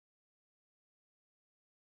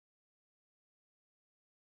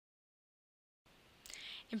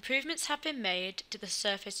Improvements have been made to the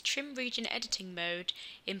Surface Trim Region Editing mode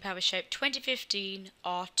in PowerSHAPE 2015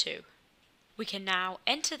 R2. We can now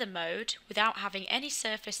enter the mode without having any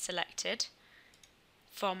surface selected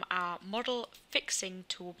from our Model Fixing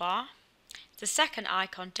toolbar. The second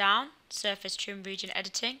icon down, Surface Trim Region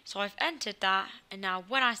Editing. So I've entered that, and now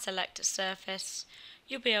when I select a surface,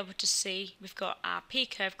 you'll be able to see we've got our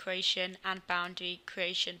P-curve creation and boundary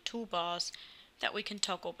creation toolbars that we can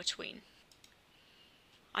toggle between.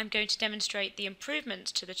 I'm going to demonstrate the improvements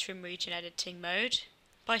to the Trim Region Editing mode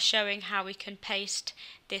by showing how we can paste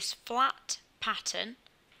this flat pattern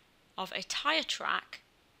of a tyre track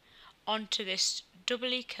onto this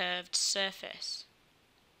doubly curved surface.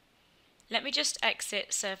 Let me just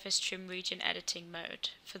exit Surface Trim Region Editing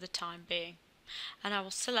mode for the time being, and I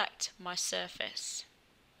will select my surface.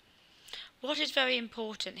 What is very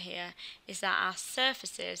important here is that our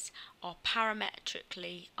surfaces are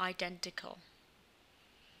parametrically identical.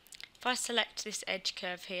 If I select this edge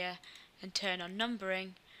curve here and turn on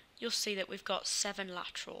numbering, you'll see that we've got 7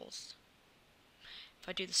 laterals. If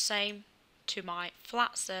I do the same to my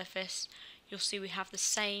flat surface, you'll see we have the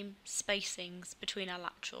same spacings between our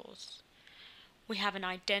laterals. We have an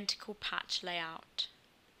identical patch layout.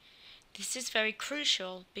 This is very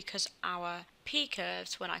crucial because our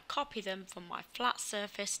P-curves, when I copy them from my flat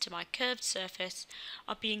surface to my curved surface,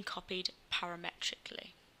 are being copied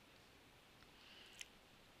parametrically.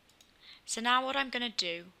 So now what I'm going to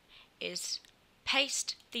do is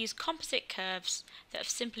paste these composite curves that have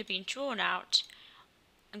simply been drawn out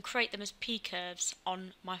and create them as P-curves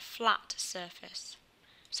on my flat surface.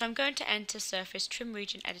 So I'm going to enter Surface Trim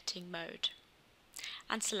Region Editing mode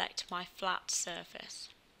and select my flat surface.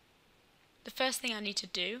 The first thing I need to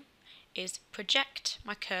do is project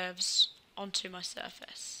my curves onto my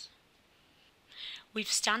surface. We've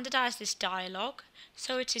standardized this dialog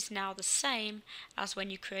so it is now the same as when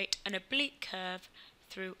you create an oblique curve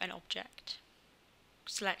through an object.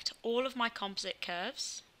 Select all of my composite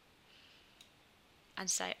curves and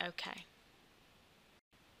say OK.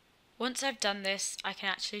 Once I've done this, I can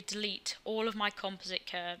actually delete all of my composite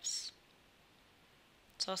curves.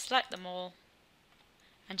 So I'll select them all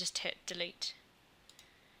and just hit delete.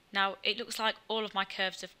 Now it looks like all of my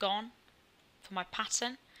curves have gone for my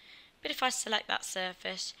pattern, but if I select that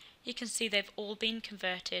surface, you can see they've all been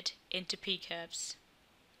converted into P-curves.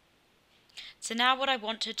 So now what I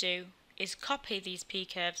want to do is copy these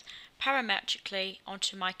P-curves parametrically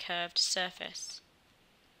onto my curved surface.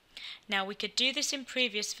 Now we could do this in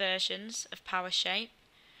previous versions of PowerSHAPE,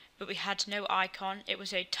 but we had no icon, it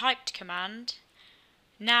was a typed command.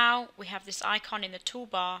 Now we have this icon in the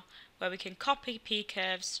toolbar where we can copy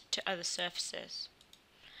P-curves to other surfaces.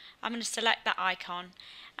 I'm going to select that icon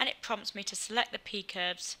and it prompts me to select the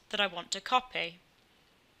P-curves that I want to copy.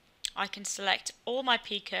 I can select all my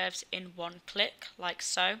P-curves in one click, like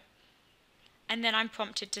so, and then I'm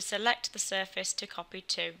prompted to select the surface to copy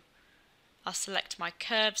to. I'll select my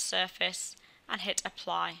curved surface and hit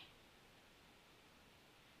apply.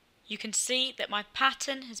 You can see that my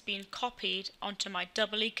pattern has been copied onto my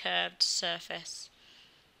doubly curved surface.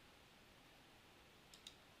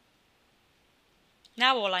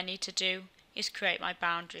 Now all I need to do is create my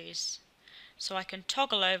boundaries. So I can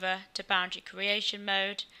toggle over to boundary creation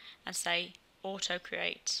mode and say auto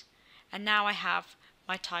create, and now I have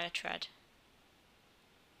my tyre tread.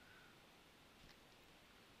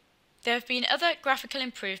 There have been other graphical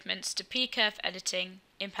improvements to P-curve editing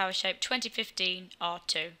in PowerSHAPE 2015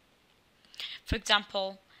 R2. For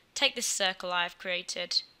example, take this circle I have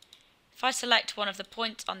created. If I select one of the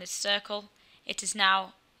points on this circle, it is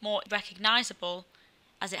now more recognisable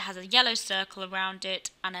as it has a yellow circle around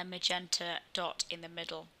it and a magenta dot in the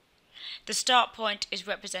middle. The start point is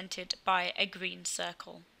represented by a green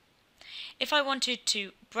circle. If I wanted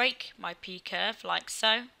to break my P-curve like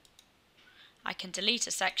so, I can delete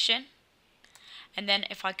a section, and then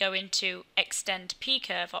if I go into Extend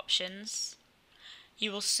P-curve options,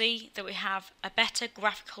 you will see that we have a better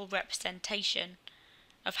graphical representation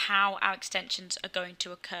of how our extensions are going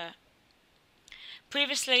to occur.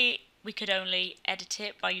 Previously, we could only edit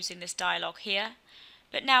it by using this dialog here,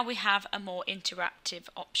 but now we have a more interactive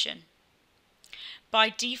option. By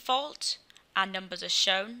default, our numbers are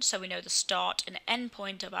shown, so we know the start and end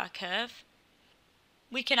point of our curve.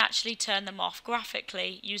 We can actually turn them off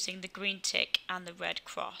graphically using the green tick and the red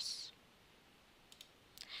cross.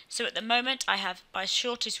 So at the moment I have by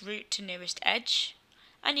shortest route to nearest edge,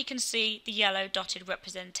 and you can see the yellow dotted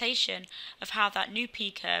representation of how that new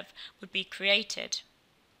P-curve would be created.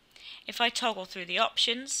 If I toggle through the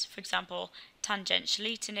options, for example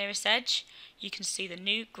tangentially to nearest edge, you can see the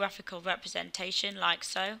new graphical representation like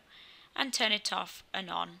so, and turn it off and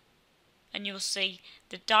on. And you'll see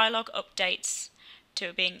the dialog updates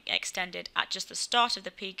to being extended at just the start of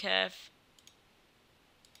the P-curve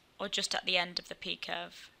or just at the end of the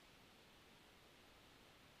P-curve.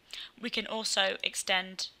 We can also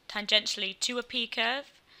extend tangentially to a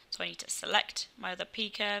P-curve, so I need to select my other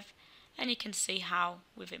P-curve, and you can see how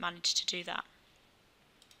we've managed to do that.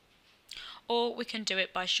 Or we can do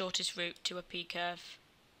it by shortest route to a P-curve,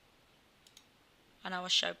 and I will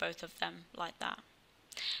show both of them like that.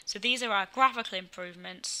 So these are our graphical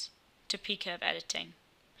improvements to P-curve editing.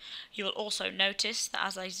 You will also notice that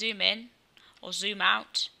as I zoom in or zoom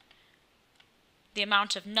out, the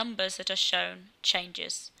amount of numbers that are shown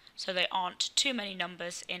changes, so there aren't too many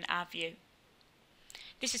numbers in our view.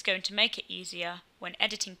 This is going to make it easier when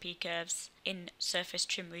editing P-curves in Surface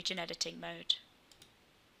Trim Region Editing mode.